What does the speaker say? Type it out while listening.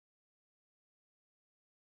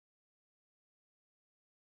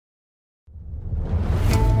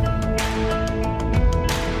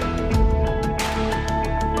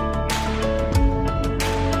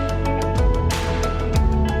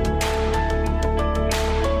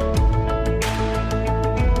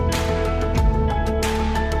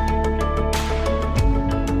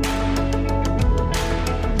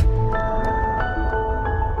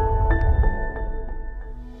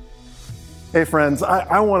Hey friends,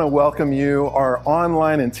 I want to welcome you, our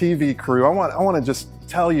online and TV crew. I want to just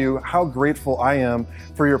tell you how grateful I am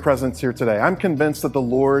for your presence here today. I'm convinced that the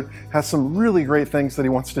Lord has some really great things that He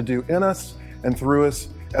wants to do in us and through us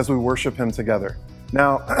as we worship Him together.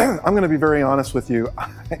 Now, I'm going to be very honest with you.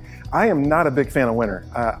 I am not a big fan of winter.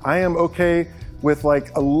 I am okay with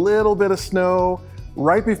like a little bit of snow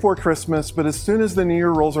right before Christmas, but as soon as the new year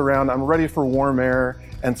rolls around, I'm ready for warm air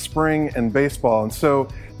and spring and baseball. And so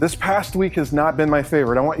this past week has not been my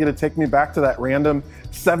favorite. I want you to take me back to that random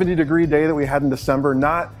 70-degree day that we had in December,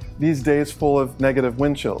 not these days full of negative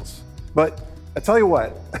wind chills. But I tell you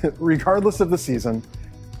what, regardless of the season,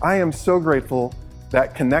 I am so grateful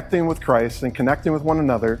that connecting with Christ and connecting with one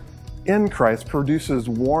another in Christ produces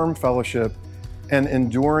warm fellowship and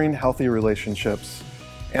enduring healthy relationships.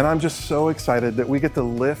 And I'm just so excited that we get to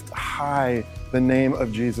lift high the name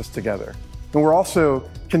of Jesus together. And we're also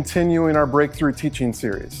continuing our Breakthrough teaching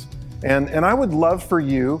series. And I would love for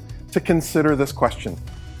you to consider this question.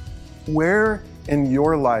 Where in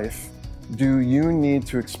your life do you need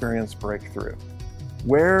to experience breakthrough?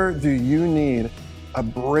 Where do you need a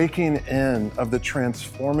breaking in of the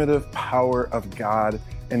transformative power of God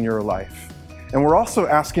in your life? And we're also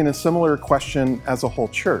asking a similar question as a whole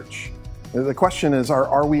church. The question is,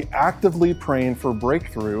 are we actively praying for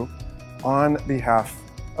breakthrough on behalf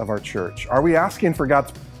of our church? Are we asking for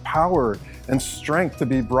God's power and strength to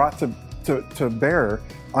be brought to bear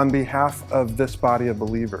on behalf of this body of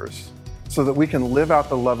believers so that we can live out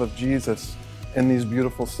the love of Jesus in these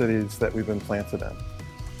beautiful cities that we've been planted in?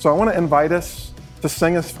 So I want to invite us to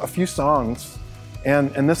sing a few songs.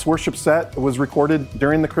 And this worship set was recorded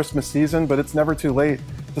during the Christmas season, but it's never too late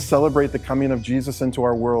to celebrate the coming of Jesus into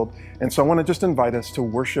our world. And so I want to just invite us to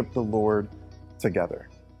worship the Lord together.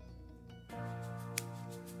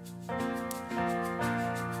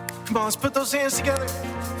 Come on, let's put those hands together.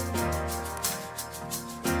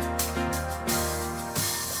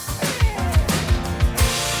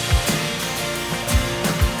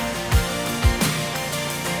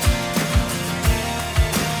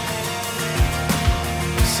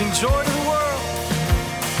 Sing joy to the world.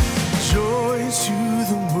 Joy to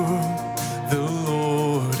the world, the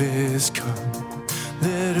Lord is come.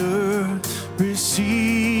 Let earth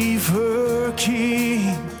receive her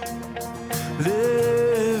King. Let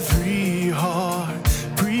every heart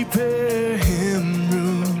prepare Him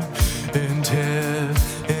room, and heaven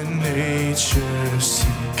and nature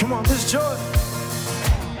sing. Come on, there's joy.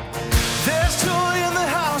 There's joy in the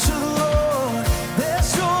house of the Lord.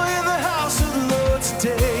 There's joy in the house of the Lord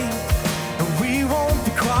today. And we won't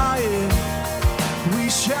be quiet. We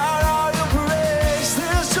shout out your praise.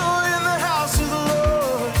 There's joy in the house of the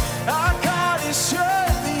Lord. Our God is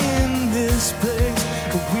surely in this place.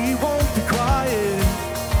 And we won't be quiet.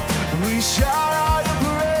 We shout out your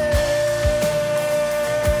praise.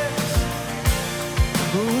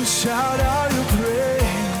 Oh, shout out your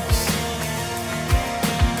praise.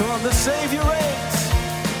 Come on, the Savior reigns.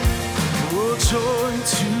 Oh, joy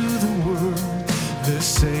to the world, the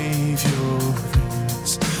Savior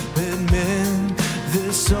reigns. Let men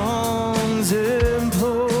their songs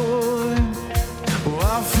employ. Oh,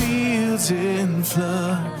 our fields in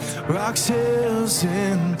flood, rocks, hills,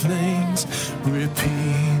 and plains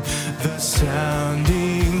repeat the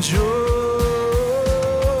sounding joy.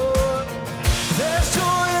 There's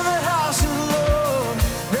joy in the house of the Lord.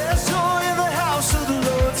 There's joy in the house of the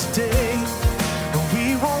Lord today. And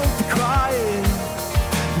we won't be quiet.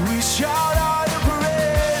 We shout out your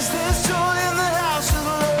praise. There's joy in the house of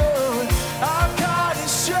the Lord. Our God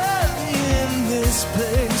is surely in this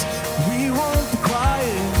place. We won't be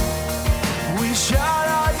quiet. We shout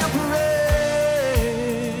out your praise.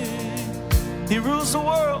 He rules the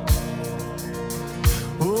world.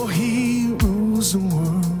 Oh, He rules the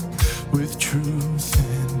world with truth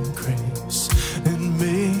and grace, and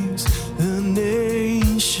makes the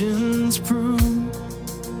nations prove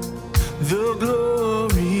the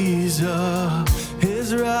glories of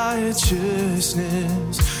His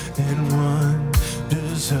righteousness and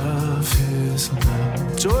wonders of His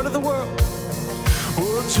love. Joy to the world.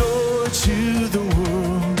 Oh, joy to the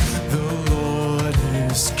world, the Lord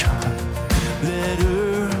is come. Let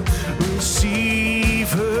earth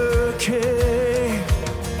receive her King.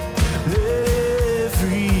 Let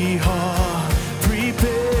every heart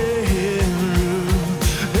prepare Him room.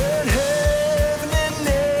 Let heaven and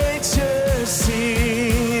nature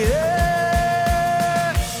sing.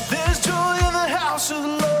 Yeah. There's joy in the house of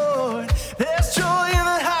the Lord. There's joy in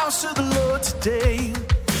the house of the Lord today.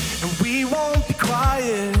 And we won't be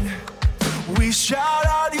quiet. We shout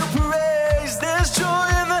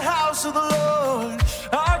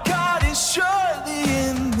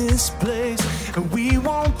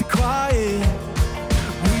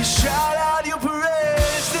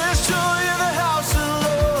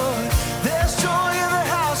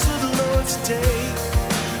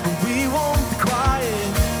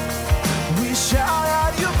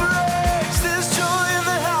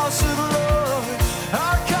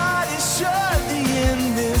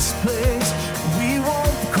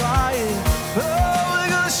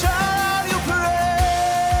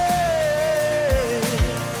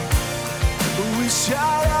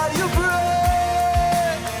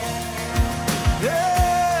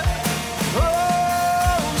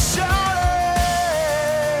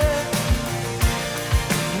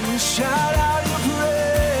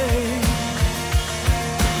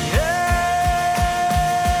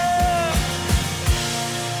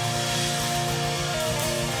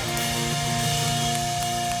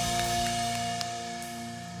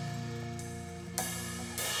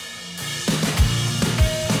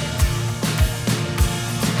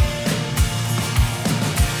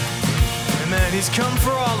And he's come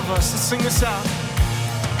for all of us. Let's sing this out.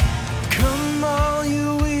 Come all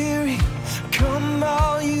you weary, come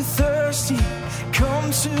all you thirsty,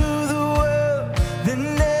 come to the well that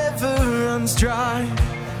never runs dry.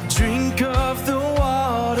 Drink of the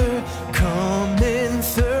water, come and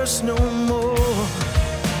thirst no more.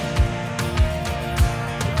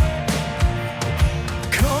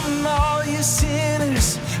 Come all you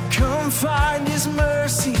sinners, come find his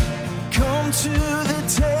mercy. Come to the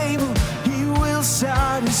table, he will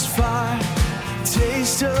satisfy.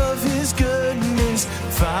 Taste of his goodness,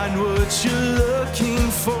 find what you're looking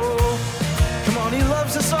for. Come on, he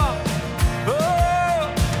loves us all.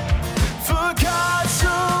 Oh, for God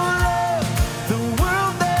so loved the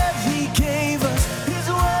world that he gave us his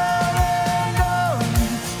one and only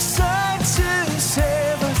Son to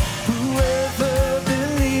save us. Whoever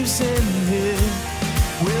believes in him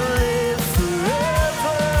will live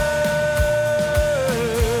forever.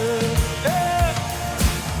 Yeah.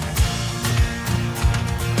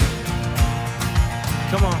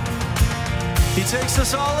 Come on. He takes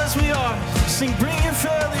us all as we are. Sing, bring your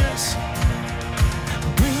failures.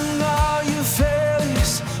 Bring all your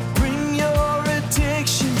failures. Bring your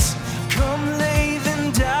addictions. Come lay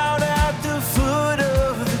them down at the foot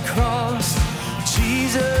of the cross.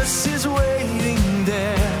 Jesus is waiting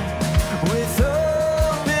there with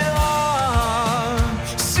open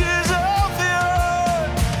arms. Says open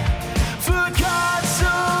arms. For God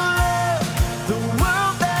so loved the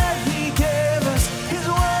world that he gave us his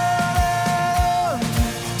one and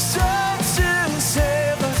only Son to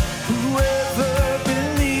save us. Whoever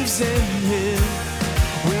believes in him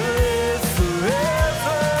will live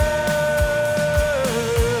forever.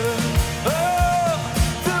 Oh,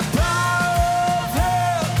 the power of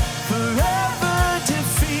hell forever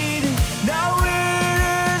defeated. Now it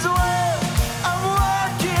is well. I'm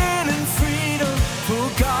walking in freedom. For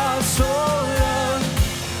God so loved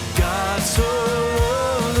the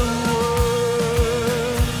world.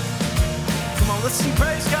 Come on, let's sing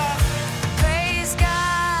praise God.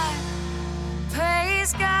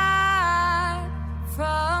 Praise God,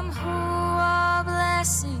 from who all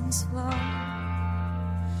blessings flow.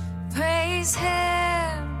 Praise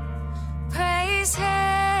Him,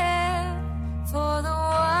 for the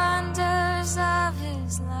wonders of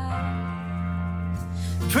His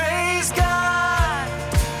love. Praise God,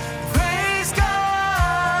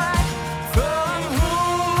 from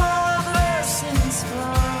whom all Blessings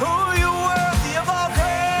flow. oh, you're worthy of all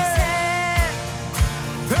Praise praise. Him,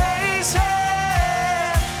 Praise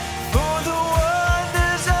him for the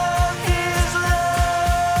wonders of his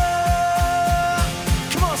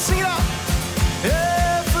love. Come on, sing it out.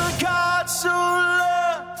 Yeah, for God so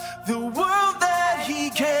loved the world that he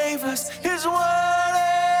gave us his one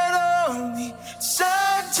and only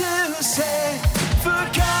Son to save. For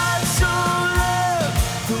God so loved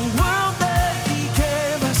the world that he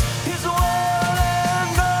gave us his one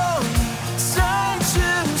and only Son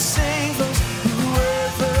to save us.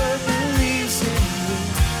 Whoever believes in him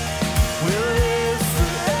will live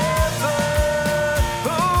forever.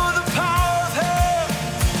 Oh, the power of hell,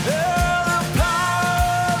 the power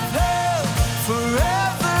of hell,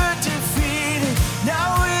 forever defeated. Now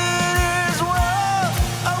it is well.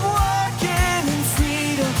 I'm walking in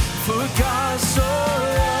freedom. For God so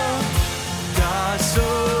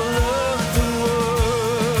loved the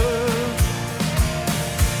world.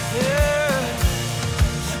 Yeah.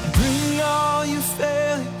 Bring all your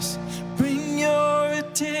failures, bring your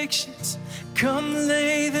addictions. Come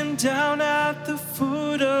lay them down at the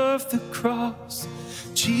foot of the cross.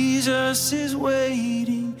 Jesus is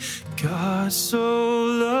waiting. God so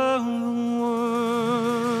loved the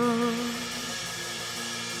world.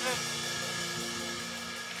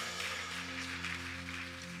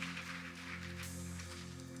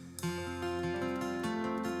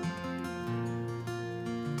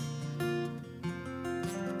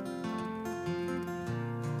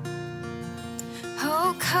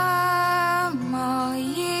 Oh, come, all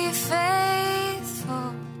ye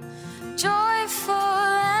faithful, joyful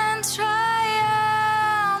and triumphant.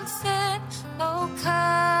 Oh,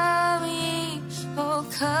 come ye, oh,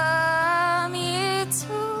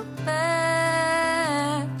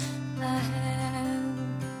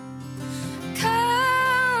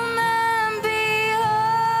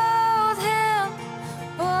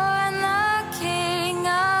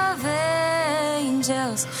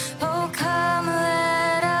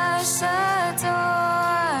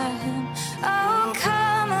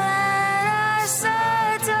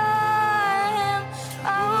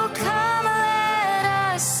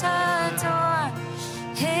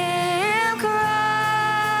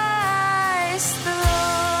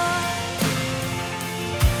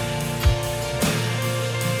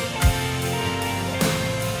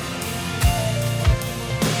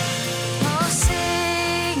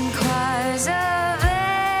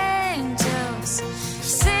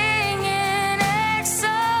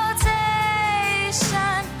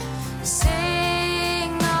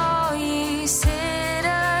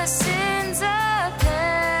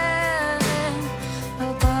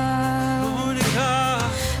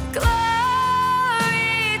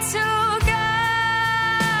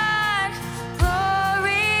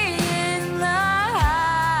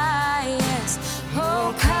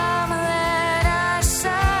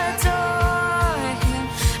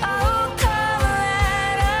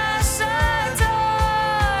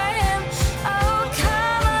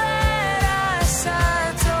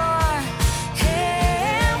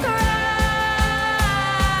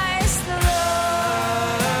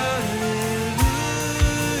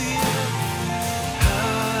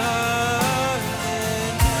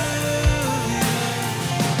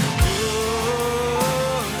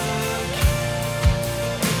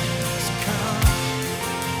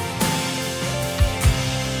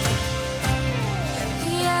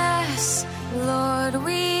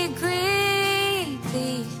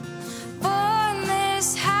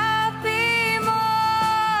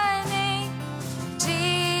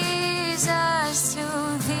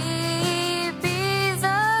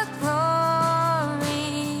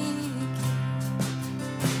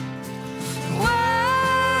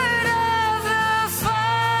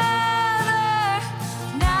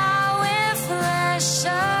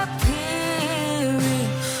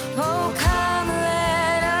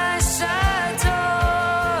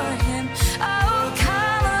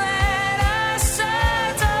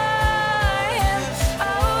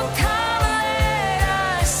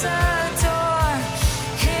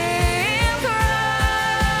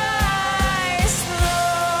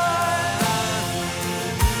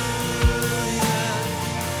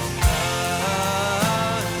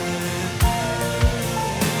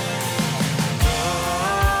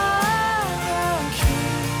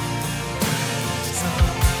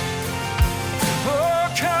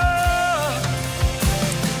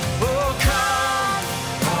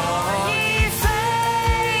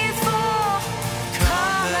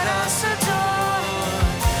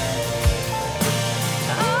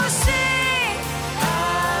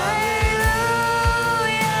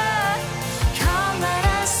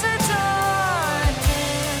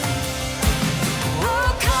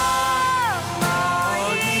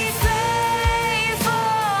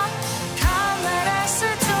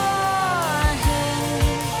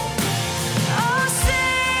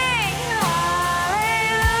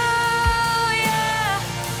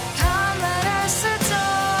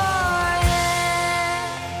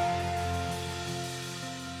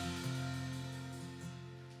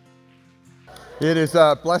 It is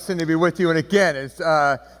a blessing to be with you. And again, as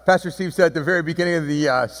Pastor Steve said at the very beginning of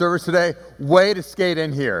the service today, way to skate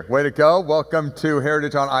in here. Way to go. Welcome to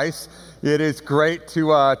Heritage on Ice. It is great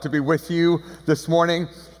to be with you this morning.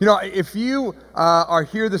 You know, if you are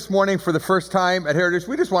here this morning for the first time at Heritage,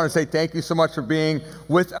 we just want to say thank you so much for being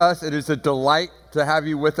with us. It is a delight to have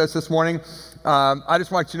you with us this morning. I just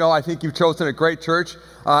want you to know I think you've chosen a great church.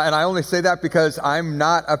 And I only say that because I'm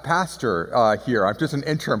not a pastor here. I'm just an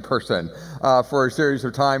interim person for a series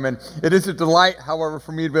of time. And it is a delight, however,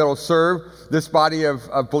 for me to be able to serve this body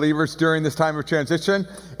of believers during this time of transition.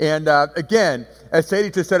 And again, as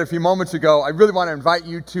Sadie just said a few moments ago, I really want to invite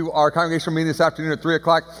you to our congregational meeting this afternoon at 3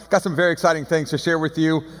 o'clock. Got some very exciting things to share with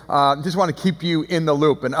you. Just want to keep you in the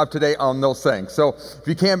loop and up to date on those things. So if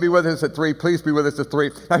you can be with us at 3, please be with us at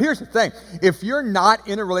 3. Now here's the thing. If you're not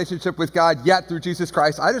in a relationship with God yet through Jesus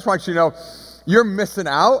Christ, I just want you to know you're missing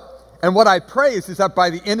out. And what I pray is that by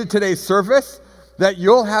the end of today's service, that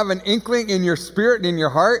you'll have an inkling in your spirit and in your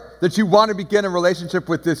heart that you want to begin a relationship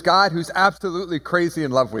with this God who's absolutely crazy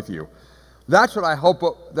in love with you. That's what I hope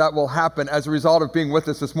that will happen as a result of being with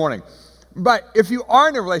us this morning. But if you are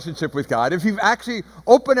in a relationship with God, if you've actually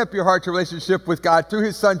opened up your heart to a relationship with God through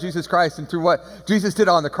his son, Jesus Christ, and through what Jesus did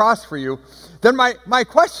on the cross for you, then my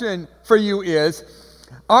question for you is,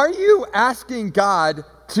 are you asking God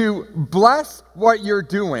to bless what you're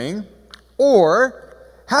doing, or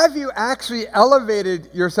have you actually elevated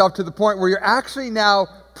yourself to the point where you're actually now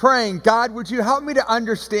praying, God, would you help me to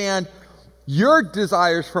understand your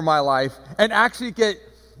desires for my life and actually get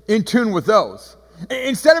in tune with those?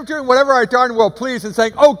 Instead of doing whatever I darn well please and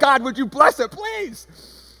saying, oh God, would you bless it, please?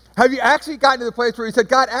 Have you actually gotten to the place where you said,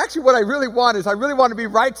 God, actually what I really want is I really want to be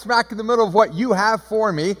right smack in the middle of what you have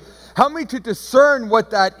for me. Help me to discern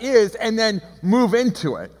what that is and then move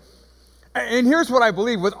into it. And here's what I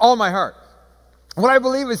believe with all my heart. What I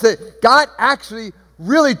believe is that God actually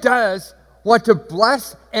really does want to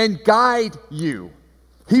bless and guide you.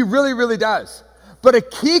 He really, really does. But a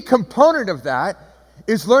key component of that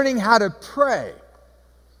is learning how to pray.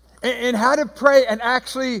 And how to pray and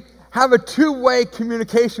actually have a two-way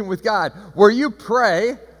communication with God, where you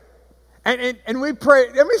pray, and we pray.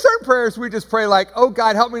 I mean, certain prayers we just pray like, oh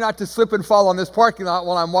God, help me not to slip and fall on this parking lot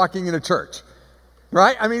while I'm walking into church.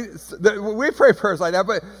 Right? I mean, we pray prayers like that,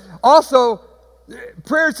 but also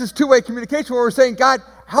prayer is this two-way communication where we're saying, God,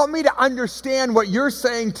 help me to understand what you're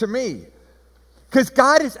saying to me. Because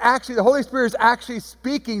God is actually, the Holy Spirit is actually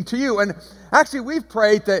speaking to you. And actually, we've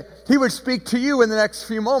prayed that he would speak to you in the next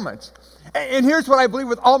few moments. And here's what I believe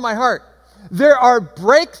with all my heart. There are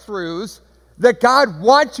breakthroughs that God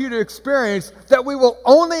wants you to experience that we will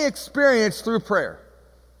only experience through prayer.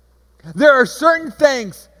 There are certain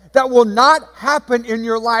things that will not happen in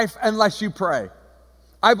your life unless you pray.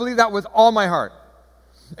 I believe that with all my heart.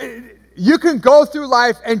 You can go through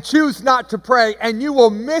life and choose not to pray, and you will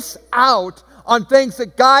miss out on things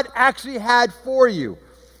that God actually had for you.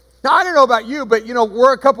 Now, I don't know about you, but, you know,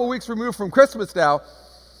 we're a couple weeks removed from Christmas now.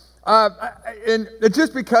 And it's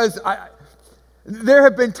just because there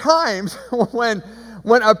have been times when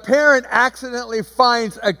a parent accidentally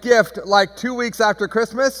finds a gift like 2 weeks after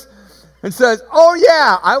Christmas and says, oh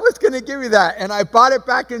yeah, I was going to give you that, and I bought it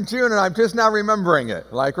back in June, and I'm just now remembering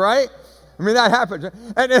it. Like, right? I mean, that happens.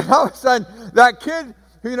 And then all of a sudden, that kid,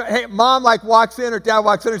 you know, hey, mom like walks in or dad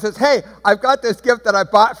walks in and says, hey, I've got this gift that I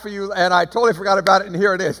bought for you, and I totally forgot about it, and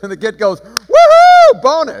here it is. And the kid goes, woohoo,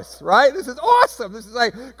 bonus, right? This is awesome. This is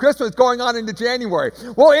like Christmas going on into January.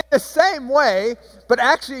 Well, in the same way, but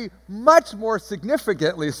actually much more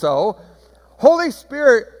significantly so, Holy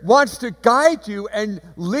Spirit wants to guide you and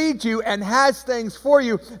lead you and has things for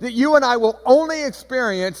you that you and I will only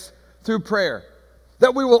experience through prayer,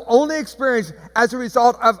 that we will only experience as a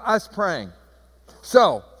result of us praying.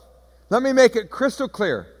 So, let me make it crystal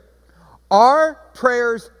clear. Our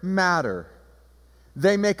prayers matter.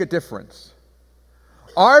 They make a difference.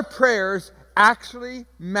 Our prayers actually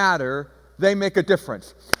matter. They make a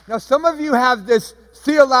difference. Now, some of you have this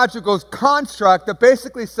theological construct that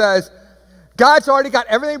basically says, God's already got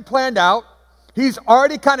everything planned out. He's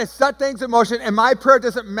already kind of set things in motion, and my prayer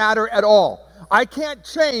doesn't matter at all. I can't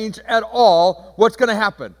change at all what's going to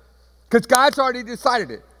happen because God's already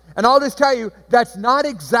decided it. And I'll just tell you, that's not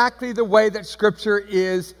exactly the way that Scripture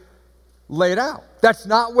is laid out. That's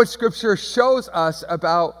not what Scripture shows us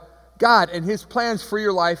about God and his plans for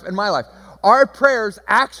your life and my life. Our prayers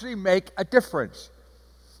actually make a difference.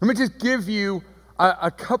 Let me just give you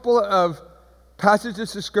a couple of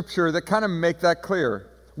passages of Scripture that kind of make that clear.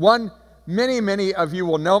 One, many of you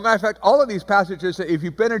will know. Matter of fact, all of these passages, if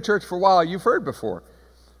you've been in church for a while, you've heard before.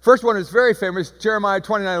 First one is very famous, Jeremiah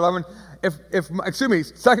 29:11. excuse me,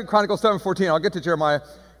 2 Chronicles 7:14. I'll get to Jeremiah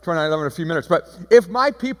 29:11 in a few minutes. But if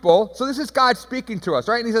my people, so this is God speaking to us,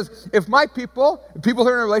 right? And he says, if my people who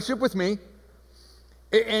are in a relationship with me,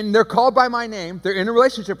 and they're called by my name, they're in a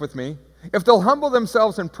relationship with me, if they'll humble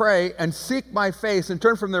themselves and pray and seek my face and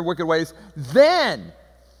turn from their wicked ways, then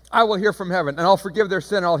I will hear from heaven and I'll forgive their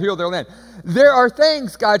sin and I'll heal their land. There are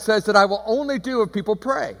things, God says, that I will only do if people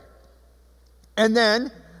pray. And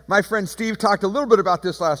then, my friend Steve talked a little bit about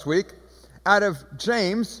this last week. Out of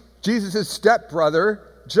James, Jesus' stepbrother,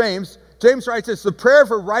 James writes this: the prayer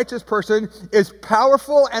of a righteous person is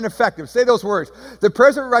powerful and effective. Say those words. The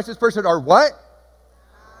prayers of a righteous person are what?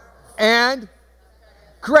 And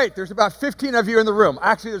great. There's about 15 of you in the room.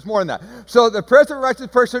 Actually, there's more than that. So the prayers of a righteous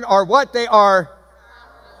person are what? They are,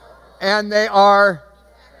 and they're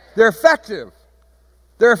effective.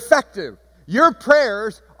 They're effective. Your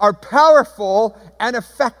prayers are powerful and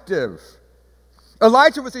effective.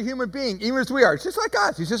 Elijah was a human being, even as we are. It's just like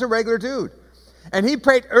us. He's just a regular dude. And he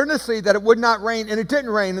prayed earnestly that it would not rain, and it didn't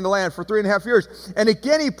rain in the land for 3.5 years. And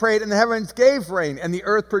again he prayed, and the heavens gave rain, and the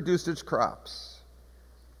earth produced its crops.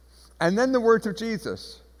 And then the words of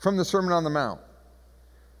Jesus from the Sermon on the Mount,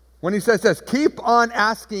 when he says this: keep on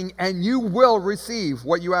asking, and you will receive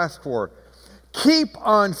what you ask for. Keep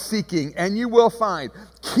on seeking, and you will find.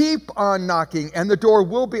 Keep on knocking, and the door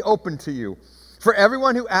will be open to you. For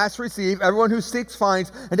everyone who asks receives, everyone who seeks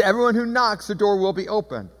finds, and to everyone who knocks, the door will be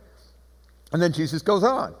open. And then Jesus goes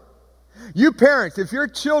on. You parents, if your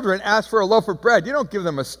children ask for a loaf of bread, you don't give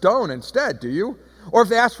them a stone instead, do you? Or if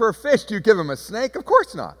they ask for a fish, do you give them a snake? Of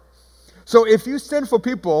course not. So if you sinful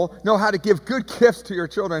people know how to give good gifts to your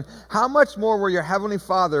children, how much more will your heavenly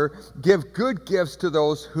Father give good gifts to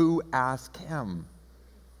those who ask him?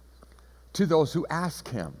 To those who ask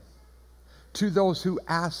him. To those who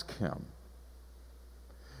ask him.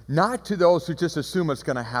 Not to those who just assume it's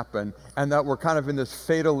going to happen and that we're kind of in this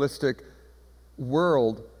fatalistic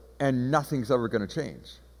world and nothing's ever going to change.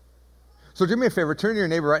 So do me a favor, turn to your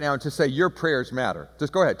neighbor right now and just say, your prayers matter.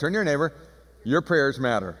 Just go ahead, turn to your neighbor. Your prayers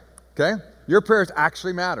matter. Okay? Your prayers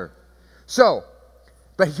actually matter. So,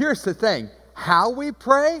 but here's the thing. How we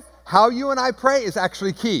pray, how you and I pray is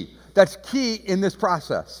actually key. That's key in this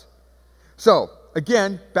process. So,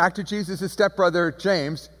 again, back to Jesus' stepbrother,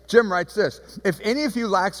 James. Jim writes this: if any of you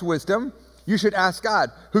lacks wisdom, you should ask God,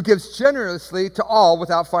 who gives generously to all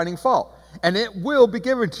without finding fault, and it will be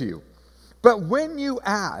given to you. But when you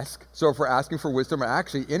ask, so if we're asking for wisdom or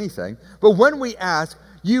actually anything, but when we ask,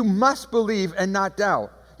 you must believe and not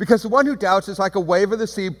doubt. Because the one who doubts is like a wave of the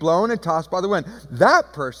sea blown and tossed by the wind.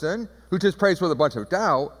 That person who just prays with a bunch of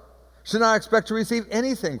doubt should not expect to receive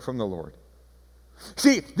anything from the Lord.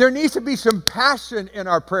 See, there needs to be some passion in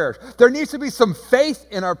our prayers. There needs to be some faith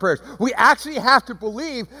in our prayers. We actually have to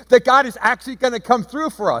believe that God is actually going to come through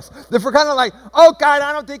for us. If we're kind of like, oh God,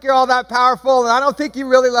 I don't think you're all that powerful, and I don't think you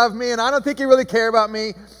really love me, and I don't think you really care about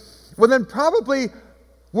me, well then probably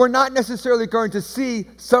we're not necessarily going to see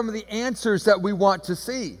some of the answers that we want to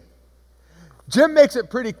see. Jim makes it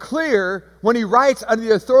pretty clear when he writes under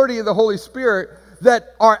the authority of the Holy Spirit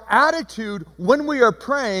that our attitude when we are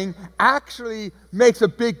praying actually makes a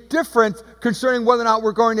big difference concerning whether or not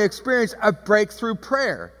we're going to experience a breakthrough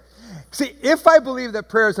prayer. See, if I believe that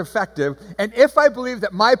prayer is effective, and if I believe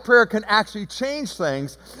that my prayer can actually change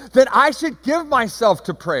things, then I should give myself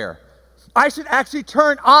to prayer. I should actually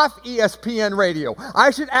turn off ESPN radio.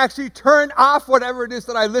 I should actually turn off whatever it is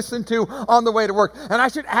that I listen to on the way to work. And I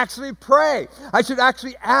should actually pray. I should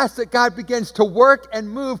actually ask that God begins to work and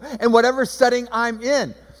move in whatever setting I'm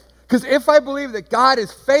in. Because if I believe that God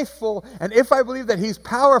is faithful and if I believe that He's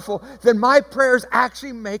powerful, then my prayers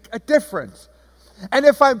actually make a difference. And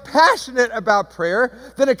if I'm passionate about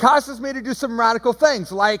prayer, then it causes me to do some radical things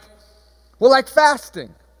like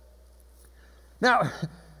fasting. Now,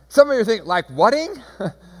 some of you think, like whating?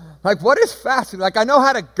 Like what is fasting? Like I know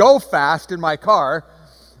how to go fast in my car,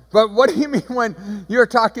 but what do you mean when you're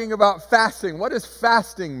talking about fasting? What does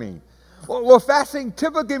fasting mean? Well, fasting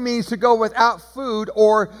typically means to go without food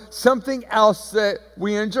or something else that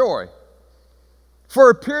we enjoy for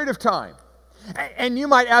a period of time. And you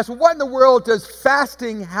might ask, well, what in the world does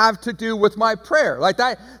fasting have to do with my prayer? Like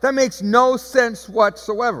that makes no sense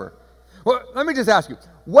whatsoever. Well, let me just ask you,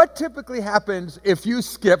 what typically happens if you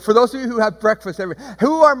skip, for those of you who have breakfast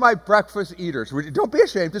who are my breakfast eaters? Don't be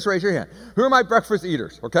ashamed, just raise your hand. Who are my breakfast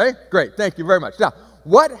eaters? Okay, great, thank you very much. Now,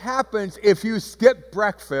 what happens if you skip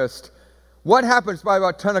breakfast? What happens by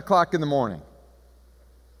about 10 o'clock in the morning?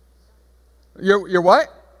 You're what?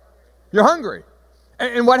 You're hungry.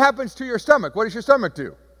 And what happens to your stomach? What does your stomach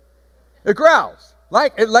do? It growls.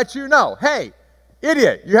 Like, it lets you know, hey,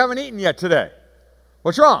 idiot, you haven't eaten yet today.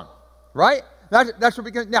 What's wrong? right? That's what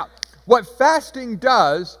begins. Now, what fasting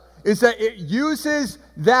does is that it uses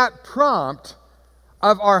that prompt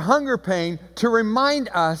of our hunger pain to remind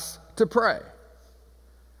us to pray.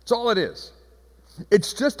 That's all it is.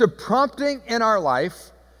 It's just a prompting in our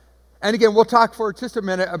life. And again, we'll talk for just a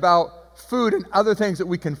minute about food and other things that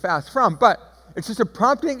we can fast from, but it's just a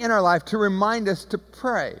prompting in our life to remind us to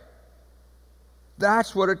pray.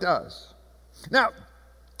 That's what it does. Now,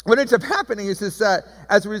 what ends up happening is that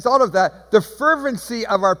as a result of that, the fervency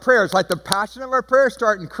of our prayers, like the passion of our prayers,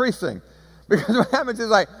 start increasing. Because what happens is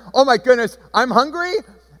like, oh my goodness, I'm hungry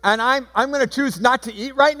and I'm going to choose not to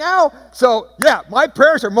eat right now. So yeah, my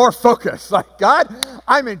prayers are more focused. Like, God,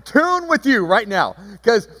 I'm in tune with you right now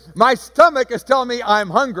because my stomach is telling me I'm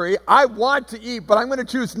hungry. I want to eat, but I'm going to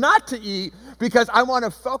choose not to eat because I want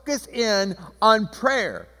to focus in on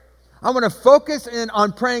prayer. I want to focus in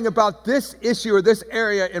on praying about this issue or this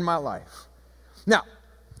area in my life. Now,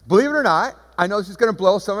 believe it or not, I know this is going to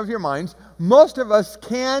blow some of your minds. Most of us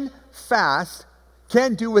can fast,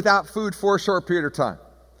 can do without food for a short period of time.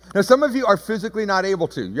 Now, some of you are physically not able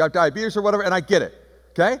to. You have diabetes or whatever, and I get it,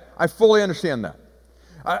 okay? I fully understand that.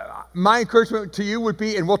 My encouragement to you would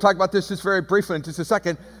be, and we'll talk about this just very briefly in just a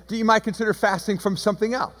second, that you might consider fasting from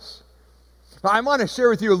something else. Now, I want to share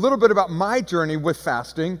with you a little bit about my journey with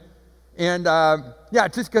fasting. And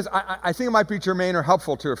just because I think it might be germane or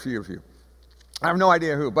helpful to a few of you. I have no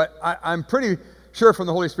idea who, but I'm pretty sure from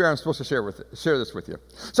the Holy Spirit I'm supposed to share this with you.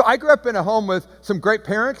 So I grew up in a home with some great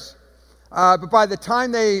parents, but by the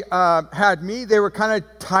time they had me, they were kind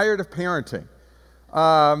of tired of parenting.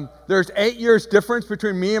 There's 8 years difference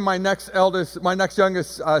between me and my next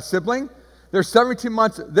youngest sibling. They're 17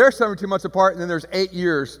 months apart, and then there's 8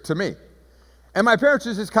 years to me. And my parents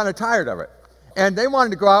were just kind of tired of it. And they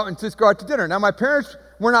wanted to go out and just go out to dinner. Now, my parents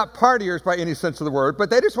were not partiers by any sense of the word, but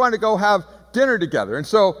they just wanted to go have dinner together. And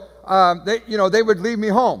so they would leave me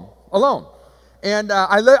home alone. And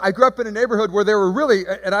I grew up in a neighborhood where there were really,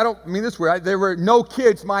 and I don't mean this way, there were no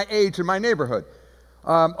kids my age in my neighborhood.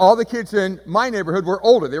 All the kids in my neighborhood were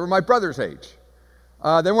older. They were my brother's age.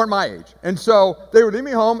 They weren't my age. And so they would leave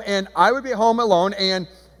me home, and I would be home alone, and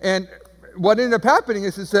what ended up happening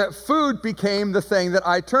is that food became the thing that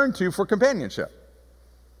I turned to for companionship.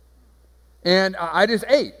 And I just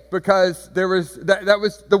ate because that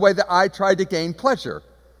was the way that I tried to gain pleasure,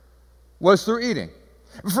 was through eating.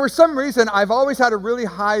 For some reason, I've always had a really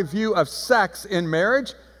high view of sex in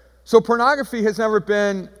marriage, so pornography has never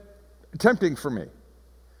been tempting for me.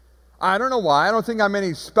 I don't know why. I don't think I'm any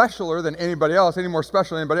more special than anybody else,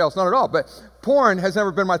 not at all. But porn has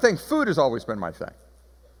never been my thing. Food has always been my thing.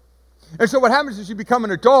 And so what happens is you become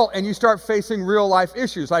an adult and you start facing real life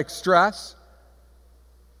issues like stress.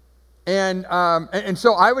 And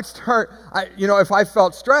so I would start, if I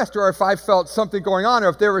felt stressed or if I felt something going on or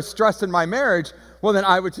if there was stress in my marriage, well, then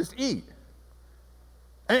I would just eat.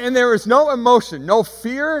 And there was no emotion, no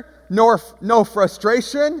fear, no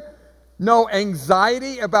frustration, no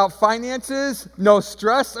anxiety about finances, no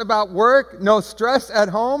stress about work, no stress at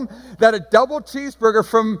home that a double cheeseburger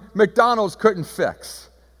from McDonald's couldn't fix.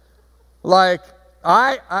 Like,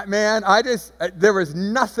 there was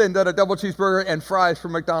nothing that a double cheeseburger and fries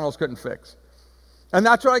from McDonald's couldn't fix. And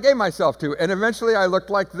that's what I gave myself to. And eventually I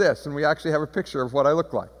looked like this, and we actually have a picture of what I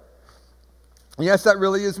look like. Yes, that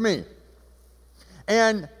really is me.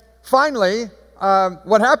 And finally,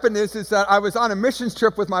 what happened is that I was on a missions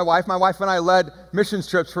trip with my wife. My wife and I led missions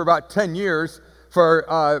trips for about 10 years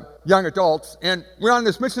for young adults. And we're on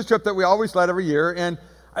this missions trip that we always led every year. And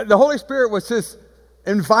the Holy Spirit was just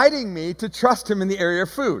inviting me to trust him in the area of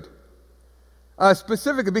food.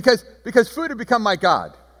 Specifically because food had become my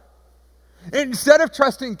God. Instead of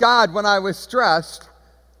trusting God when I was stressed,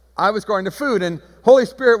 I was going to food. And Holy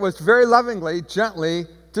Spirit was very lovingly, gently,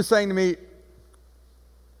 just saying to me,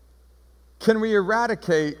 can we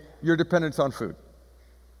eradicate your dependence on food?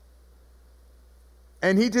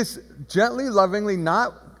 And he just gently, lovingly,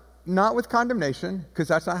 not with condemnation, because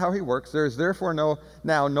that's not how he works. There is therefore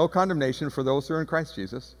no condemnation for those who are in Christ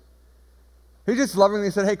Jesus. He just lovingly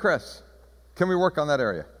said, hey, Chris, can we work on that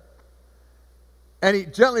area? And he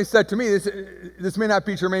gently said to me, this may not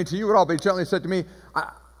be germane to you at all, but he gently said to me,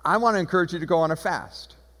 I want to encourage you to go on a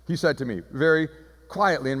fast. He said to me, very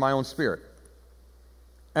quietly in my own spirit.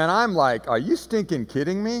 And I'm like, are you stinking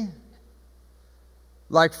kidding me?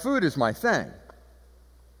 Like, food is my thing.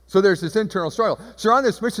 So there's this internal struggle. So we're on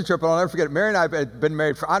this mission trip, and I'll never forget it. Mary and I had been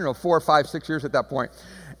married for, 4, 5, 6 years at that point.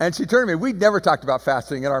 And she turned to me. We'd never talked about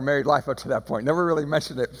fasting in our married life up to that point. Never really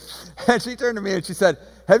mentioned it. And she turned to me and she said,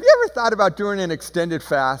 have you ever thought about doing an extended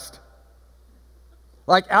fast?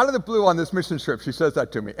 Like out of the blue on this mission trip, she says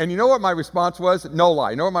that to me. And you know what my response was? No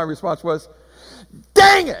lie. You know what my response was?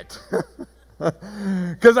 Dang it!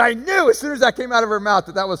 Because I knew as soon as that came out of her mouth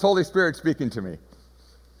that was Holy Spirit speaking to me.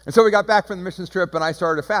 And so we got back from the missions trip and I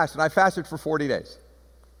started to fast. And I fasted for 40 days.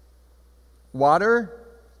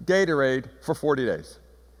 Water, Gatorade for 40 days.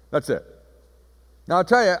 That's it. Now I'll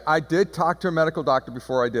tell you, I did talk to a medical doctor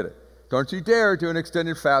before I did it. Don't you dare do an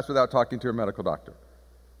extended fast without talking to a medical doctor.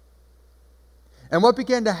 And what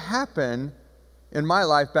began to happen in my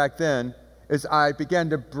life back then is I began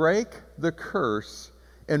to break the curse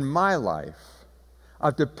in my life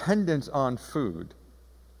of dependence on food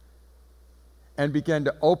and began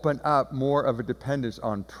to open up more of a dependence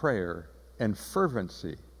on prayer and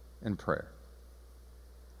fervency in prayer.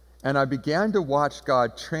 And I began to watch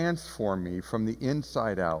God transform me from the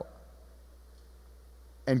inside out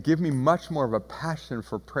and give me much more of a passion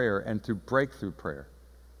for prayer and to breakthrough prayer.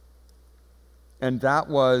 And that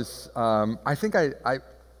was, I think I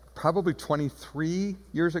probably 23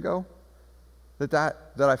 years ago that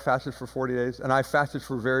I fasted for 40 days. And I fasted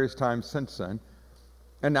for various times since then.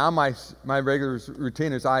 And now my regular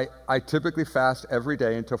routine is I typically fast every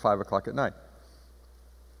day until 5 o'clock at night.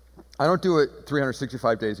 I don't do it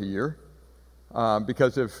 365 days a year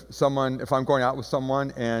because if I'm going out with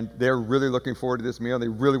someone and they're really looking forward to this meal, they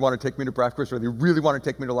really want to take me to breakfast or they really want to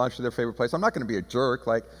take me to lunch to their favorite place, I'm not going to be a jerk.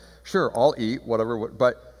 Like, sure, I'll eat, whatever.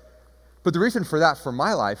 But the reason for that for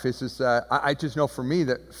my life is that I just know for me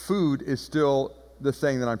that food is still the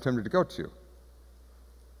thing that I'm tempted to go to.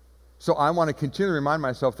 So I want to continue to remind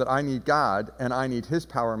myself that I need God and I need His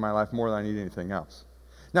power in my life more than I need anything else.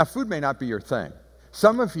 Now, food may not be your thing.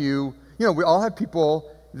 Some of you, we all have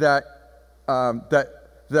people that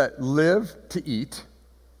live to eat.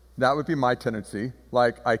 That would be my tendency.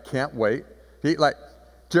 Like, I can't wait. Pastor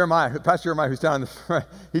Jeremiah, who's down in the front,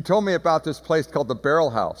 he told me about this place called the Barrel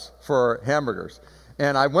House for hamburgers.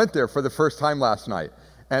 And I went there for the first time last night.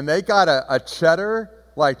 And they got a cheddar,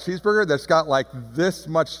 cheeseburger that's got, this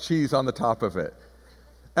much cheese on the top of it.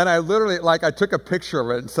 And I literally, I took a picture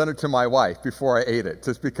of it and sent it to my wife before I ate it,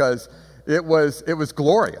 just because it was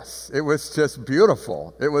glorious. It was just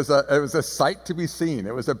beautiful. It was a sight to be seen.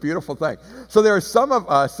 It was a beautiful thing. So there are some of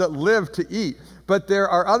us that live to eat, but there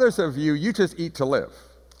are others of you just eat to live.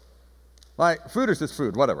 Food is just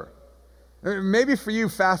food, whatever. Maybe for you,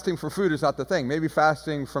 fasting for food is not the thing. Maybe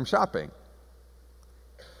fasting from shopping.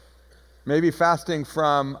 Maybe fasting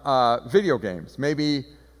from video games. Maybe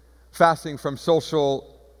fasting from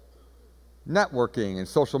social networking and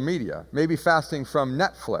social media. Maybe fasting from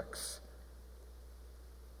Netflix.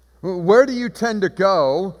 Where do you tend to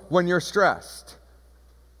go when you're stressed?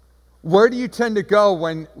 Where do you tend to go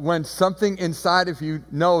when something inside of you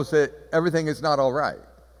knows that everything is not all right?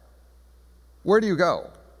 Where do you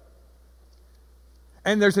go?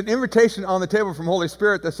 And there's an invitation on the table from Holy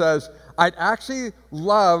Spirit that says, I'd actually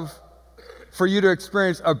love for you to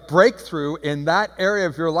experience a breakthrough in that area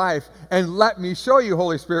of your life, and let me show you,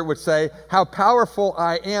 Holy Spirit would say, how powerful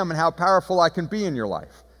I am and how powerful I can be in your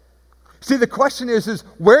life. See, the question is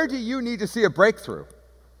where do you need to see a breakthrough?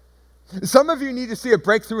 Some of you need to see a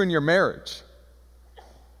breakthrough in your marriage.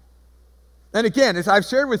 And again, as I've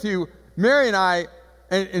shared with you, Mary and I,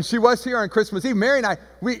 and she was here on Christmas Eve, Mary and I,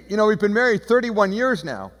 we've been married 31 years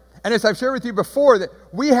now. And as I've shared with you before, that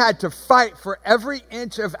we had to fight for every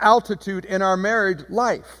inch of altitude in our married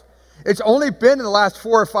life. It's only been in the last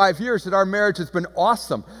 4 or 5 years that our marriage has been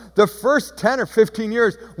awesome. The first 10 or 15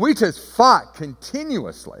 years, we just fought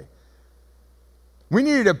continuously. We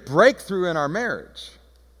needed a breakthrough in our marriage.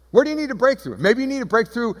 Where do you need a breakthrough? Maybe you need a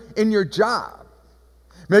breakthrough in your job.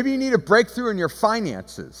 Maybe you need a breakthrough in your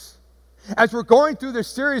finances. As we're going through this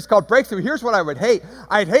series called Breakthrough, here's what I would hate.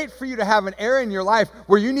 I'd hate for you to have an area in your life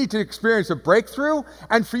where you need to experience a breakthrough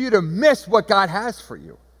and for you to miss what God has for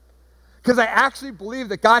you. Because I actually believe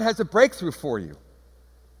that God has a breakthrough for you.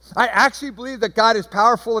 I actually believe that God is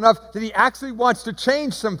powerful enough that He actually wants to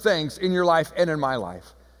change some things in your life and in my life.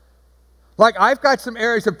 I've got some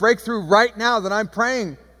areas of breakthrough right now that I'm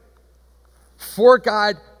praying for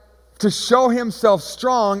God to show Himself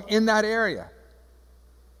strong in that area.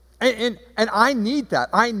 And I need that.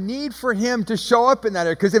 I need for Him to show up in that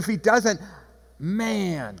area, because if He doesn't,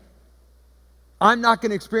 man, I'm not going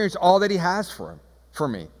to experience all that He has for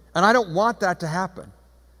me. And I don't want that to happen.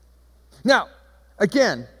 Now,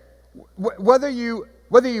 again, whether you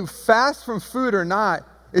fast from food or not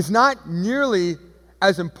is not nearly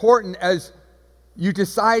as important as you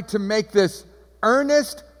decide to make this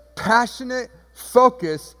earnest, passionate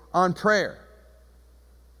focus on prayer.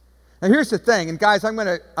 Now here's the thing, and guys, I'm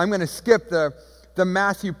going to skip the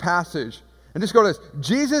Matthew passage And just go to this.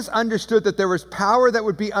 Jesus understood that there was power that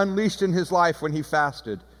would be unleashed in his life when he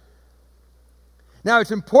fasted. Now,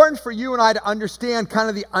 it's important for you and I to understand kind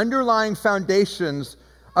of the underlying foundations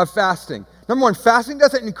of fasting. Number one, fasting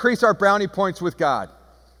doesn't increase our brownie points with God.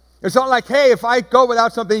 It's not like, hey, if I go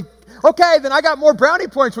without something, okay, then I got more brownie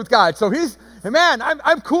points with God. So man,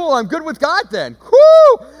 I'm cool, I'm good with God then.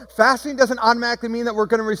 Woo! Fasting doesn't automatically mean that we're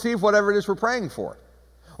going to receive whatever it is we're praying for.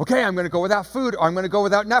 Okay, I'm going to go without food, or I'm going to go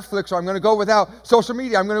without Netflix, or I'm going to go without social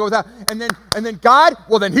media, I'm going to go without, and then God,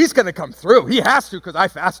 well, then he's going to come through. He has to because I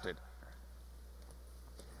fasted.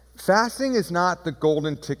 Fasting is not the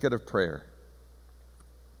golden ticket of prayer.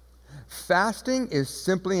 Fasting is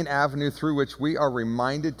simply an avenue through which we are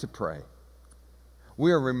reminded to pray.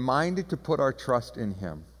 We are reminded to put our trust in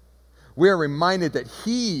him. We are reminded that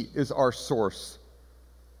he is our source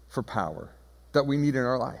for power that we need in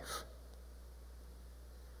our life.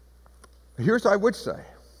 Here's what I would say.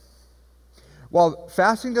 While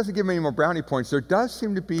fasting doesn't give me any more brownie points, there does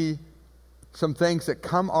seem to be some things that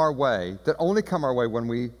come our way, that only come our way when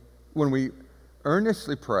we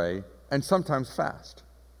earnestly pray and sometimes fast.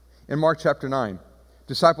 In Mark chapter 9,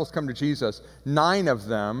 disciples come to Jesus. 9 of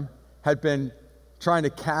them had been trying to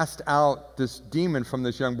cast out this demon from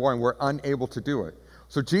this young boy and were unable to do it.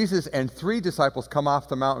 So Jesus and 3 disciples come off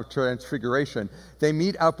the Mount of Transfiguration. They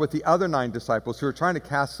meet up with the other 9 disciples who are trying to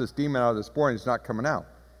cast this demon out of this boy, and it's not coming out.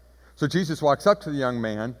 So Jesus walks up to the young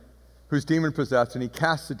man who's demon-possessed, and he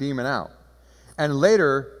casts the demon out. And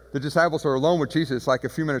later, the disciples are alone with Jesus, like a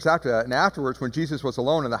few minutes after that. And afterwards, when Jesus was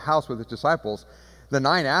alone in the house with his disciples, the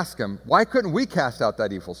 9 ask him, why couldn't we cast out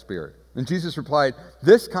that evil spirit? And Jesus replied,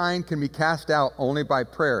 this kind can be cast out only by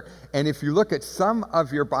prayer. And if you look at some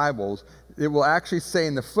of your Bibles, it will actually say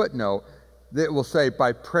in the footnote, that it will say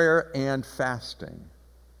by prayer and fasting.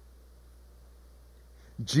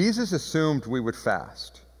 Jesus assumed we would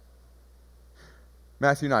fast.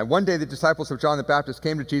 Matthew 9, one day the disciples of John the Baptist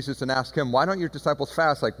came to Jesus and asked him, why don't your disciples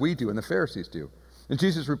fast like we do and the Pharisees do? And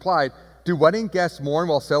Jesus replied, do wedding guests mourn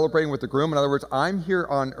while celebrating with the groom? In other words, I'm here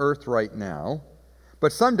on earth right now,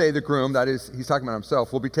 but someday the groom, that is, he's talking about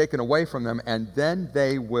himself, will be taken away from them, and then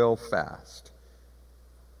they will fast.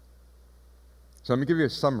 So let me give you a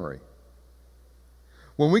summary.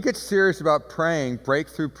 When we get serious about praying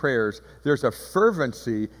breakthrough prayers, there's a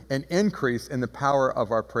fervency and increase in the power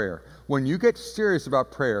of our prayer. When you get serious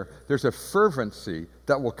about prayer, there's a fervency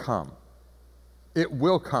that will come. It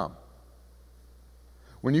will come.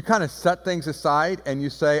 When you kind of set things aside and you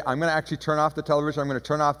say, I'm going to actually turn off the television, I'm going to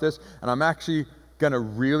turn off this, and I'm actually going to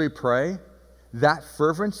really pray, that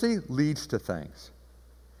fervency leads to things.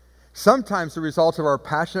 Sometimes the results of our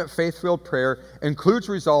passionate, faith-filled prayer includes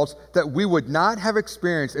results that we would not have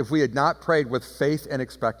experienced if we had not prayed with faith and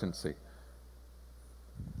expectancy.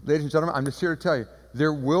 Ladies and gentlemen, I'm just here to tell you,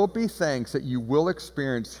 there will be things that you will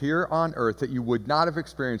experience here on earth that you would not have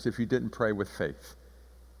experienced if you didn't pray with faith.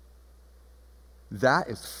 That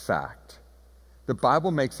is fact. The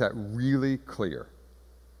Bible makes that really clear.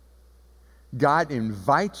 God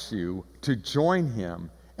invites you to join him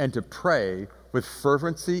and to pray with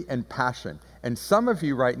fervency and passion. And some of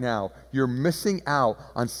you right now, you're missing out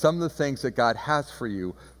on some of the things that God has for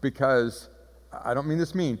you because, I don't mean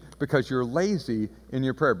this mean, because you're lazy in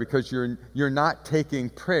your prayer, because you're not taking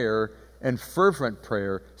prayer and fervent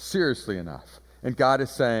prayer seriously enough. And God is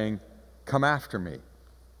saying, come after me.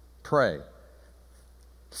 Pray.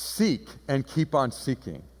 Seek and keep on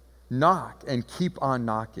seeking. Knock and keep on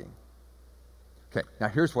knocking. Okay, now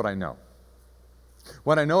here's what I know.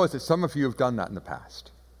 What I know is that some of you have done that in the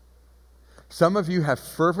past. Some of you have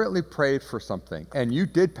fervently prayed for something, and you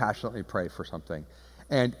did passionately pray for something,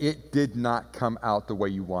 and it did not come out the way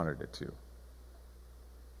you wanted it to.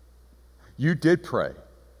 You did pray.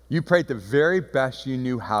 You prayed the very best you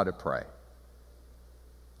knew how to pray.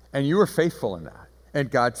 And you were faithful in that,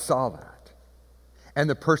 and God saw that. And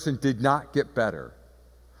the person did not get better,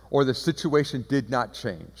 or the situation did not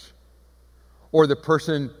change, or the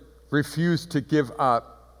person refused to give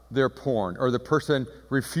up their porn, or the person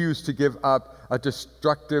refused to give up a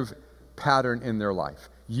destructive pattern in their life.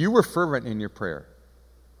 You were fervent in your prayer.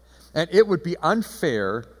 And it would be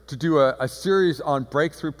unfair to do a series on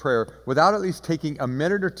breakthrough prayer without at least taking a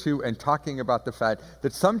minute or two and talking about the fact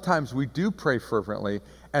that sometimes we do pray fervently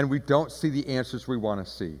and we don't see the answers we want to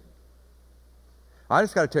see. I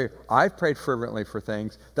just got to tell you, I've prayed fervently for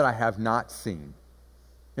things that I have not seen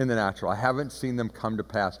in the natural. I haven't seen them come to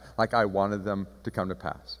pass like I wanted them to come to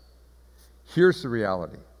pass. Here's the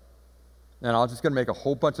reality. And I'm just going to make a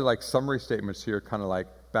whole bunch of summary statements here, kind of like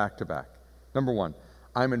back to back. Number one,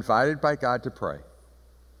 I'm invited by God to pray.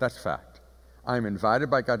 That's fact. I'm invited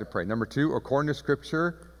by God to pray. Number two, according to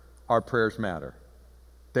Scripture, our prayers matter.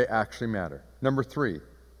 They actually matter. Number 3,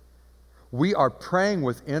 we are praying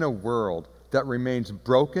within a world that remains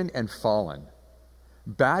broken and fallen.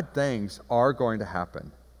 Bad things are going to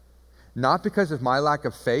happen. Not because of my lack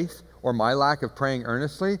of faith or my lack of praying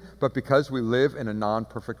earnestly, but because we live in a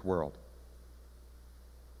non-perfect world.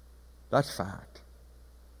 That's fact.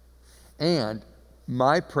 And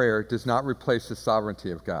my prayer does not replace the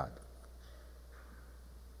sovereignty of God.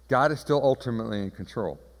 God is still ultimately in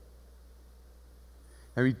control.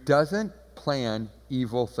 And he doesn't plan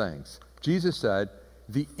evil things. Jesus said,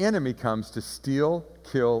 the enemy comes to steal,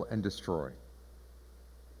 kill, and destroy.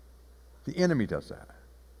 The enemy does that.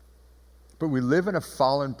 But we live in a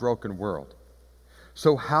fallen, broken world.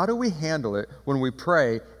 So how do we handle it when we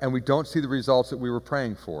pray and we don't see the results that we were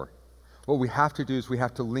praying for? What we have to do is we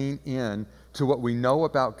have to lean in to what we know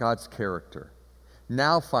about God's character.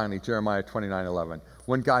 Now, finally, Jeremiah 29:11,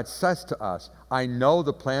 when God says to us, I know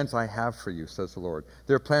the plans I have for you, says the Lord.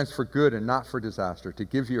 They're plans for good and not for disaster, to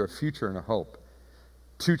give you a future and a hope.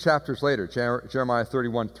 2 chapters later, Jeremiah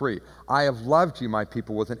 31:3, I have loved you, my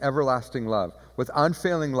people, with an everlasting love. With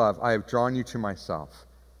unfailing love, I have drawn you to myself.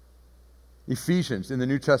 Ephesians, in the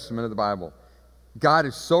New Testament of the Bible, God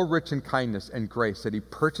is so rich in kindness and grace that he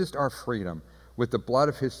purchased our freedom with the blood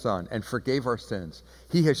of his Son and forgave our sins.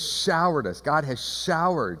 He has showered us. God has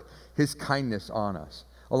showered his kindness on us,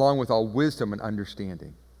 along with all wisdom and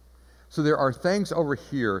understanding. So there are things over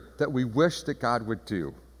here that we wish that God would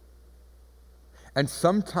do. And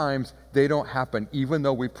sometimes they don't happen, even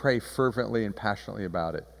though we pray fervently and passionately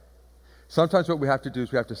about it. Sometimes what we have to do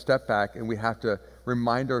is we have to step back and we have to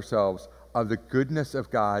remind ourselves of the goodness of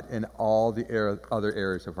God in all the other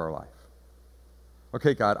areas of our life.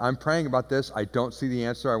 Okay, God, I'm praying about this. I don't see the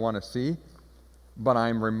answer I want to see, but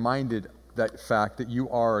I'm reminded that fact that you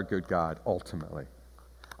are a good God, ultimately.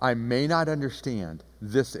 I may not understand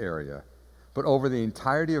this area, but over the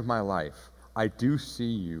entirety of my life, I do see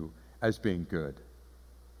you as being good.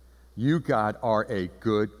 You, God, are a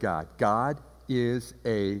good God. God is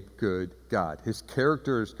a good God. His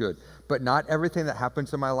character is good. But not everything that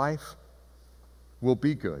happens in my life will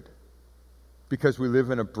be good because we live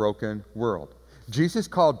in a broken world. Jesus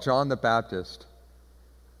called John the Baptist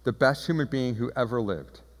the best human being who ever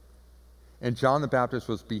lived. And John the Baptist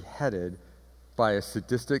was beheaded by a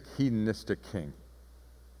sadistic, hedonistic king.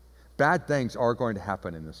 Bad things are going to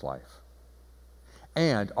happen in this life.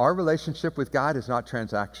 And our relationship with God is not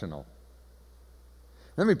transactional.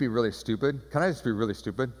 Let me be really stupid. Can I just be really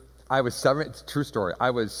stupid? It's a true story. I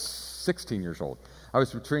was 16 years old. I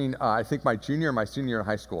was between, I think, my junior and my senior year in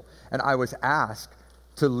high school. And I was asked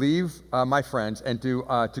to leave my friends and to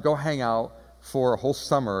go hang out for a whole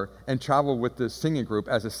summer and travel with the singing group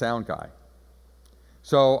as a sound guy.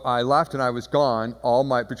 So I left and I was gone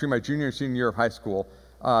between my junior and senior year of high school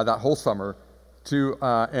that whole summer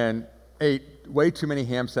and ate way too many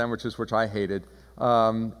ham sandwiches, which I hated,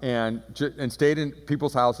 and stayed in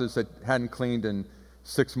people's houses that hadn't cleaned in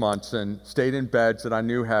 6 months, and stayed in beds that I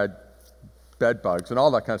knew had bed bugs and all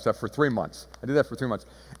that kind of stuff for 3 months. I did that for 3 months.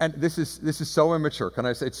 And this is so immature. Can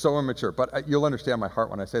I say it's so immature? But you'll understand my heart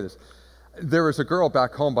when I say this. There was a girl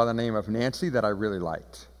back home by the name of Nancy that I really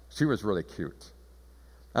liked. She was really cute.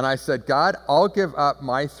 And I said, God, I'll give up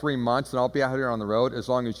my 3 months and I'll be out here on the road as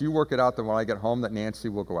long as you work it out that when I get home that Nancy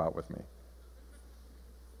will go out with me.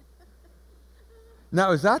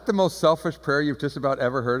 Now, is that the most selfish prayer you've just about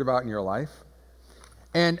ever heard about in your life?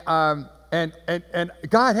 And God,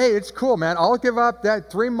 hey, it's cool, man. I'll give up that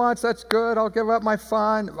 3 months. That's good. I'll give up my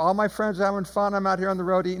fun. All my friends are having fun. I'm out here on the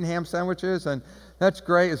road eating ham sandwiches, and that's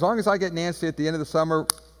great. As long as I get Nancy at the end of the summer,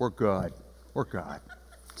 we're good. We're good.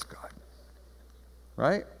 It's good.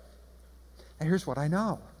 Right? And here's what I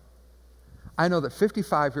know. I know that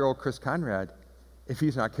 55-year-old Chris Conrad, if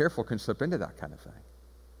he's not careful, can slip into that kind of thing.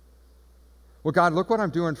 Well, God, look what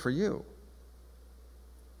I'm doing for you.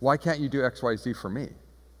 Why can't you do X, Y, Z for me?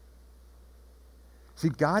 See,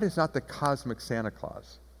 God is not the cosmic Santa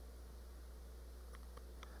Claus.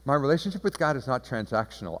 My relationship with God is not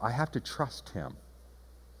transactional. I have to trust him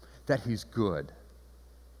that he's good.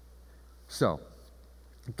 So,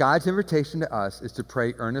 God's invitation to us is to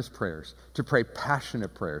pray earnest prayers, to pray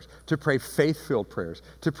passionate prayers, to pray faith-filled prayers,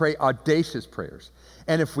 to pray audacious prayers.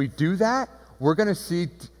 And if we do that, we're going to see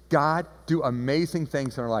God do amazing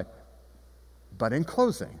things in our life. But in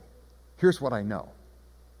closing, here's what I know.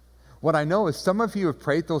 What I know is some of you have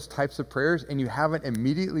prayed those types of prayers and you haven't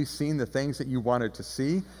immediately seen the things that you wanted to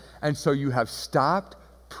see, and so you have stopped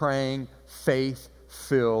praying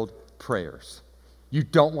faith-filled prayers. You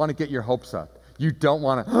don't want to get your hopes up. You don't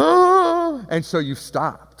want to, and so you've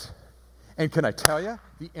stopped. And can I tell you,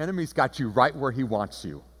 the enemy's got you right where he wants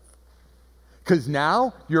you. because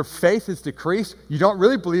now your faith is decreased. You don't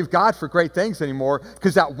really believe God for great things anymore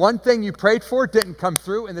because that one thing you prayed for didn't come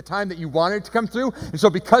through in the time that you wanted it to come through. And so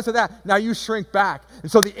because of that, now you shrink back. And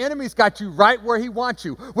so the enemy's got you right where he wants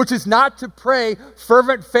you, which is not to pray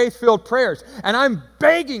fervent, faith-filled prayers. And I'm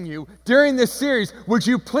begging you during this series, would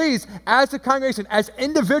you please, as a congregation, as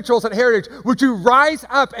individuals at Heritage, would you rise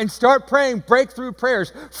up and start praying breakthrough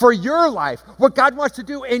prayers for your life, what God wants to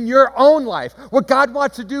do in your own life, what God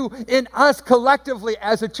wants to do in us collectively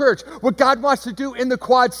as a church, what God wants to do in the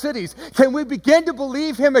Quad Cities. Can we begin to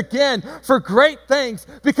believe him again for great things?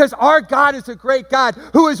 Because our God is a great God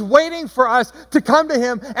who is waiting for us to come to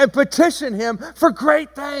him and petition him for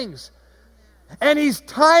great things. And he's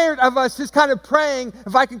tired of us just kind of praying,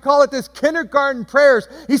 if I can call it this, kindergarten prayers.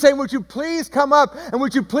 He's saying, would you please come up and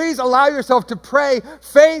would you please allow yourself to pray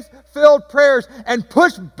faith-filled prayers and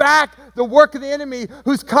push back the work of the enemy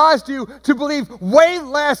who's caused you to believe way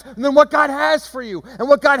less than what God has for you and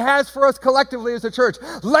what God has for us collectively as a church.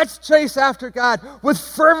 Let's chase after God with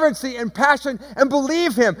fervency and passion and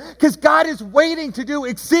believe him, because God is waiting to do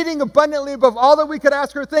exceeding abundantly above all that we could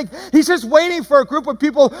ask or think. He's just waiting for a group of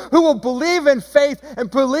people who will believe in faith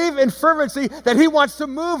and believe in fervency that he wants to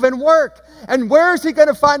move and work. And where is he going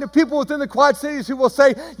to find the people within the Quad Cities who will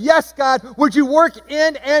say, yes, God, would you work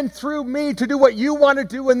in and through me to do what you want to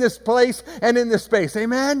do in this place and in this space?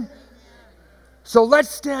 Amen? So let's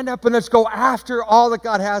stand up and let's go after all that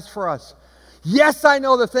God has for us. Yes, I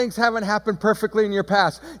know that things haven't happened perfectly in your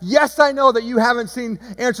past. Yes, I know that you haven't seen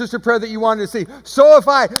answers to prayer that you wanted to see. So have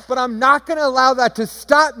I. But I'm not going to allow that to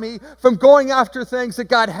stop me from going after things that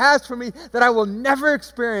God has for me that I will never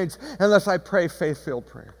experience unless I pray faith-filled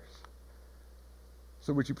prayers.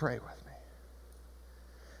 So would you pray with me?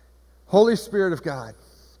 Holy Spirit of God,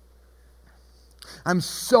 I'm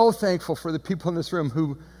so thankful for the people in this room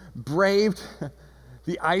who braved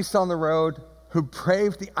the ice on the road, who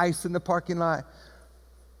braved the ice in the parking lot,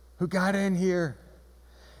 who got in here.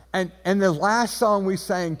 And the last song we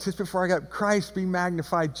sang just before I got, Christ be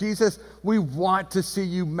magnified. Jesus, we want to see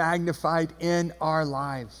you magnified in our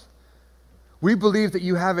lives. We believe that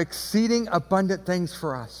you have exceeding abundant things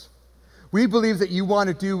for us. We believe that you want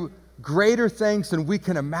to do greater things than we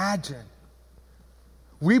can imagine.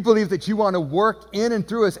 We believe that you want to work in and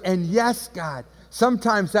through us. And yes, God,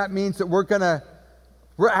 sometimes that means that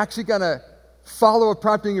we're actually going to follow a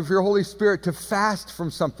prompting of your Holy Spirit to fast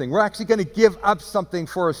from something. We're actually going to give up something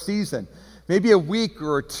for a season, maybe a week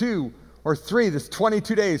or 2 or 3, this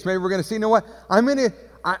 22 days. Maybe we're going to say, you know what, I'm going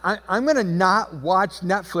to not watch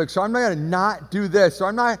Netflix, or I'm going to not do this, or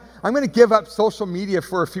I'm going to give up social media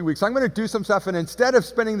for a few weeks. I'm going to do some stuff, and instead of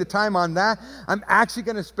spending the time on that, I'm actually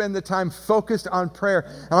going to spend the time focused on prayer.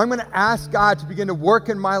 And I'm going to ask God to begin to work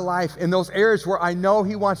in my life in those areas where I know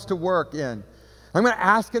he wants to work in. I'm going to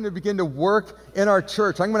ask him to begin to work in our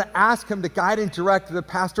church. I'm going to ask him to guide and direct the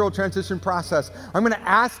pastoral transition process. I'm going to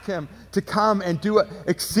ask him to come and do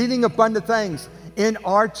exceeding abundant things in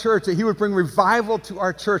our church, that he would bring revival to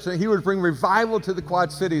our church, that he would bring revival to the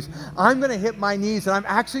Quad Cities. I'm going to hit my knees, and I'm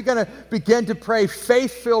actually going to begin to pray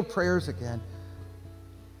faith-filled prayers again.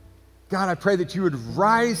 God, I pray that you would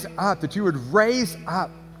rise up, that you would raise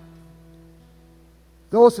up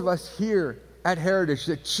those of us here at Heritage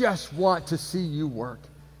that just want to see you work,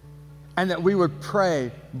 and that we would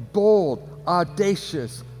pray bold,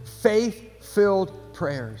 audacious, faith-filled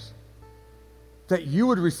prayers, that you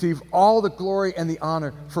would receive all the glory and the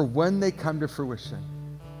honor for when they come to fruition.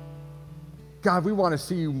 God, we want to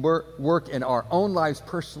see you work in our own lives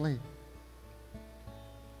personally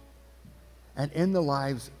and in the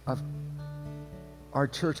lives of our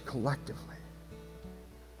church collectively.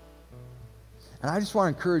 And I just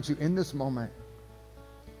want to encourage you in this moment,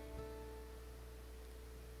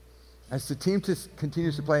 as the team just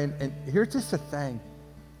continues to play, and here's just a thing.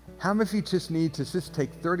 How many of you just need to just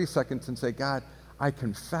take 30 seconds and say, God, I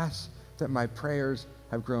confess that my prayers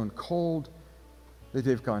have grown cold, that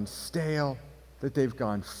they've gone stale, that they've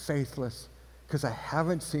gone faithless, because I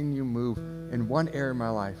haven't seen you move in one area of my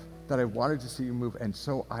life that I wanted to see you move, and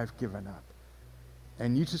so I've given up.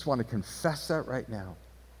 And you just want to confess that right now.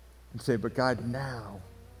 And say, but God, now,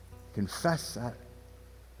 confess that.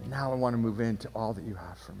 Now I want to move into all that you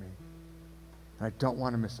have for me. And I don't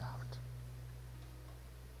want to miss out.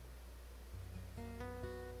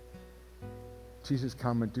 Jesus,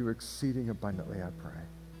 come and do exceeding abundantly, I pray.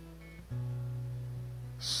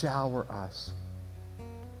 Shower us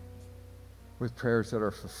with prayers that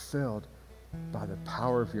are fulfilled by the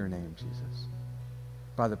power of your name, Jesus.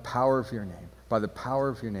 By the power of your name. By the power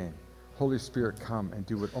of your name. Holy Spirit, come and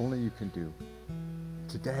do what only you can do.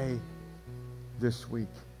 Today, this week,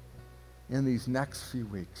 in these next few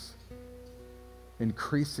weeks,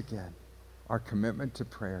 increase again our commitment to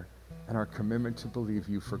prayer and our commitment to believe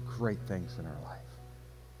you for great things in our life.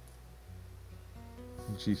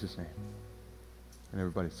 In Jesus' name. And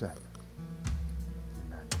everybody said,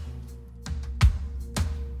 amen.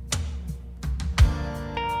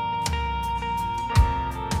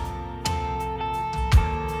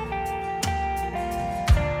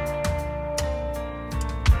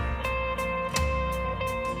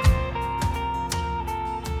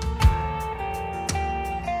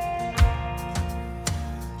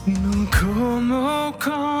 No como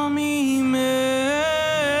come Emmanuel,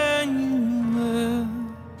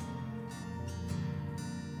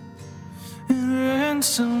 and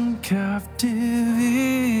ransom captive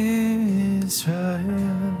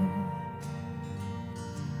Israel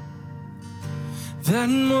that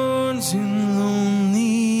mourns in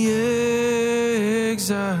lonely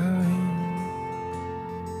exile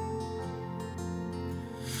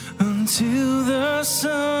until the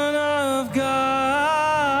Son of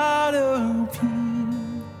God appear.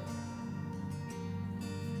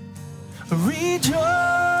 Rejoice,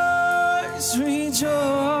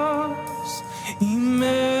 rejoice, Emmanuel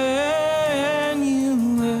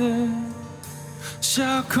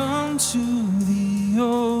shall come to thee,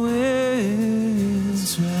 O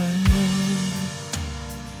Israel.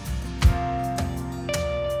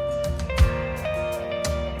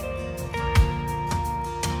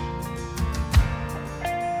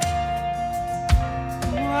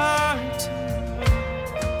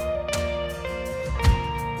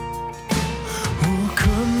 Oh,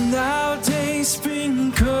 come thou day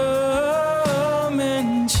spring, come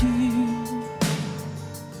and cheer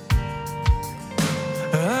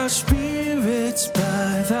our spirits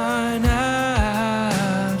by thine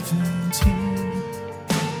advent here,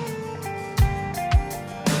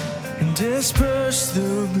 and disperse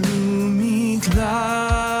the gloomy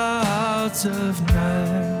clouds of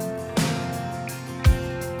night.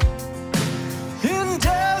 In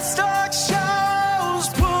death's dark shadows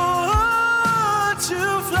put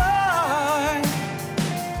to flight.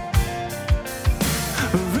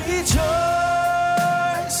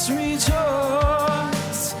 Rejoice,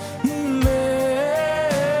 rejoice, Emmanuel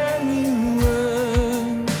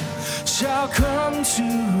shall come to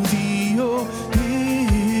thee, O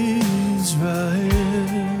Israel.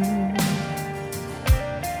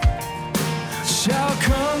 Shall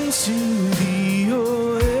come to thee,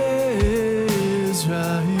 O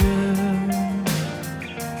Israel.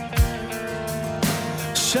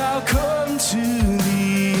 Shall come to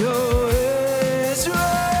thee, O Israel.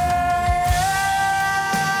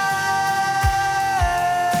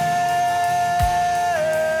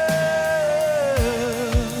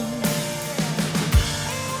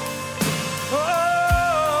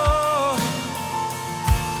 Oh,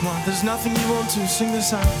 come on, there's nothing you won't do. Sing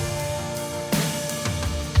this out.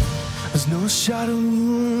 There's no shadow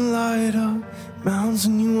you won't light up,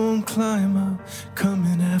 mountain you won't climb up,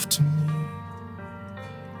 coming after me.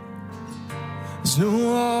 There's no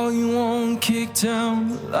wall you won't kick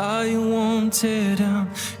down, lie you won't tear down,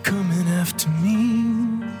 coming after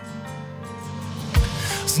me.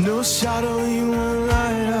 There's no shadow you won't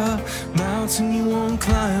light up, mountain you won't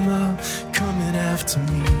climb up, coming after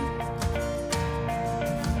me.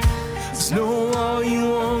 There's no wall you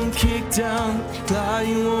won't kick down, lie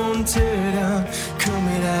you won't tear down,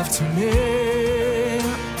 coming after me.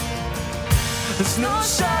 There's no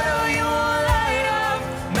shadow you won't light up,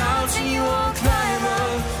 mountain you won't climb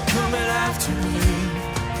up, coming after me.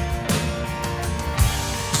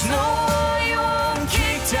 There's no wall you won't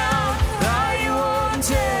kick down, lie you won't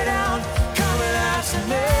tear down, coming after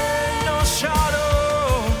me. No shadow.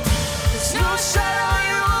 There's no shadow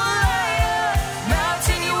you won't light up,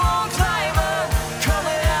 mountain you won't climb up,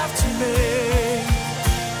 coming after me.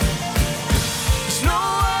 There's no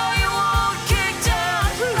wall you won't kick down,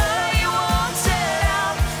 lie you won't tear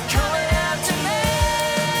down,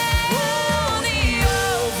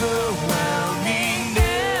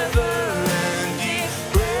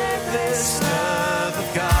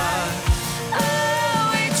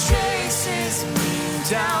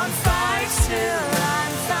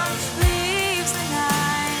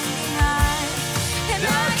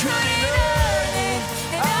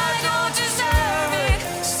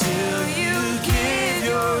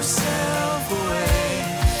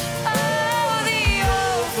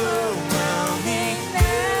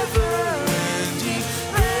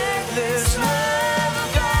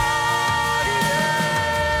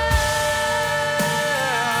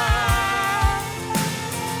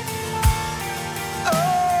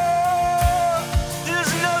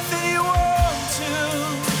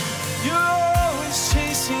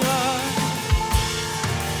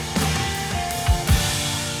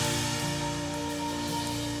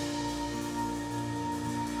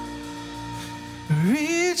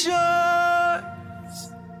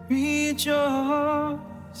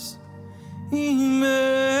 rejoice, Emmanuel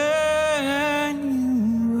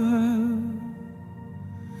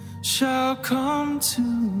shall come to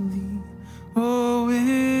thee, O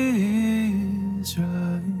Israel.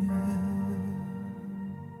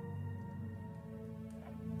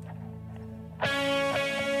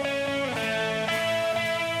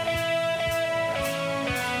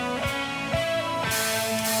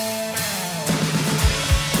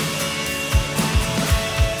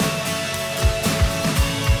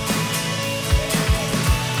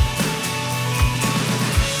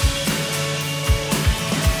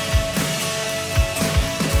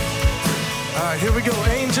 Here we go,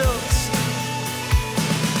 angels.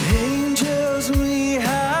 Angels we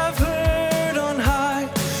have heard on high,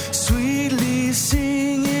 sweetly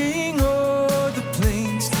singing o'er the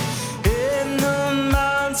plains, in the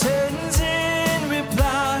mountains in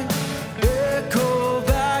reply, echo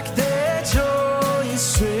back their joyous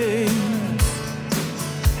strain.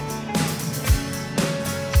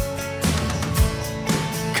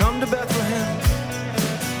 Come to Bethlehem,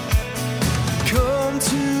 come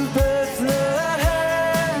to Bethlehem,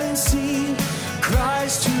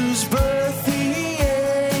 Christ whose birth the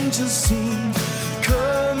angels sing.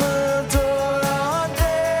 Come adore our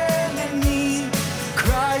bended knee,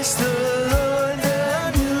 Christ the Lord,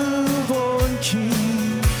 the newborn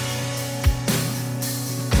King.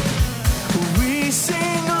 We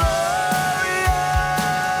sing Gloria,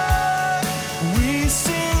 we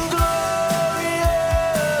sing Gloria,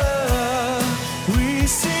 we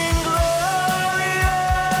sing Gloria,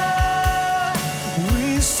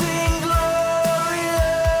 we sing Gloria.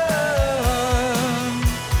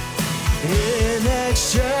 In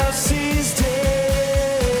excelsis Deo.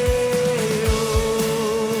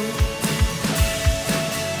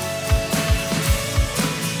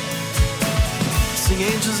 Sing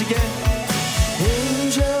angels again.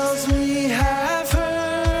 Angels we have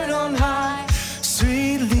heard on high,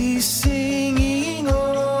 sweetly singing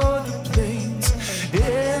o'er the plains,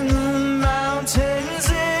 in the mountains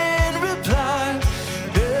in reply,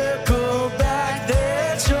 echo back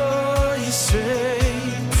their joyous strain.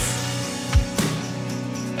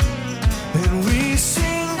 And we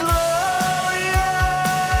sing Gloria,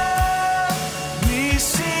 we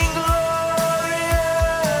sing Gloria,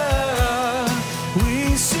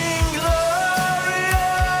 we sing Gloria,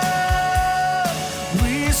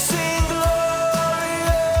 we sing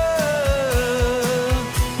Gloria.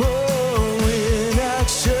 Oh, in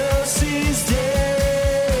excelsis Deo.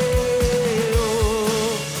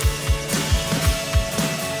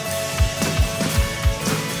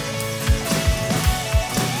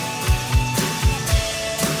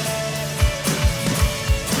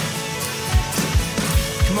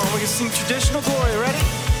 Come on, we can sing traditional glory. Ready?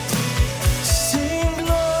 Sing Gloria.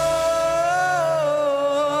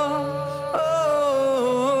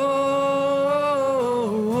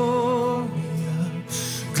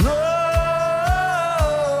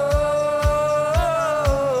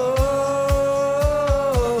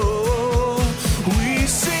 We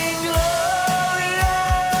sing Gloria,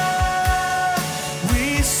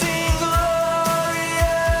 we sing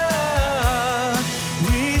Gloria,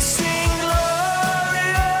 we sing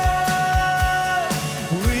Gloria,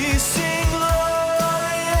 we sing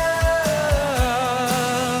Gloria.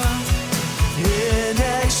 In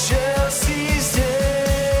excelsis Deo.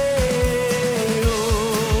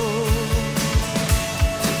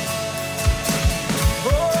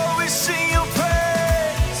 Oh, we sing your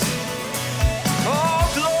praise. All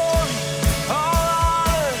glory, all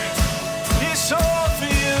honor is all for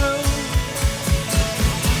you.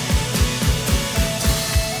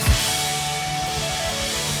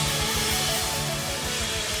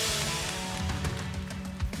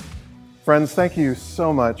 Friends, thank you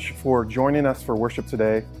so much for joining us for worship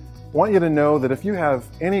today. I want you to know that if you have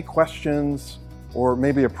any questions or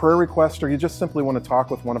maybe a prayer request, or you just simply want to talk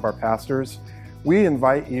with one of our pastors, we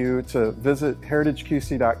invite you to visit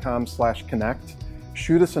heritageqc.com/connect.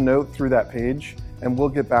 Shoot us a note through that page and we'll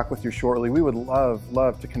get back with you shortly. We would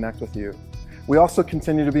love to connect with you. We also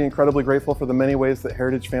continue to be incredibly grateful for the many ways that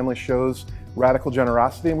Heritage Family shows radical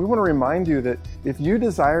generosity. And we want to remind you that if you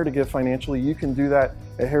desire to give financially, you can do that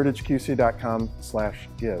at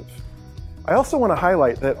heritageqc.com/give. I also want to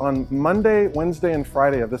highlight that on Monday, Wednesday, and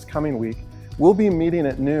Friday of this coming week, we'll be meeting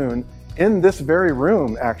at noon in this very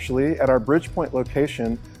room, actually, at our Bridgepoint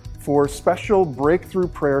location for special breakthrough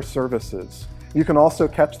prayer services. You can also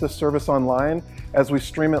catch this service online as we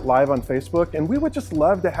stream it live on Facebook, and we would just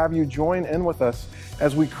love to have you join in with us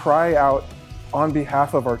as we cry out on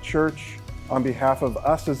behalf of our church, on behalf of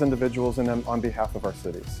us as individuals, and on behalf of our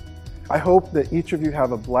cities. I hope that each of you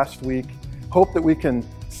have a blessed week. Hope that we can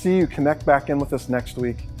see you connect back in with us next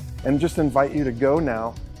week and just invite you to go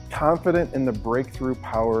now, confident in the breakthrough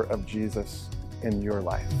power of Jesus in your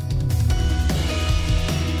life.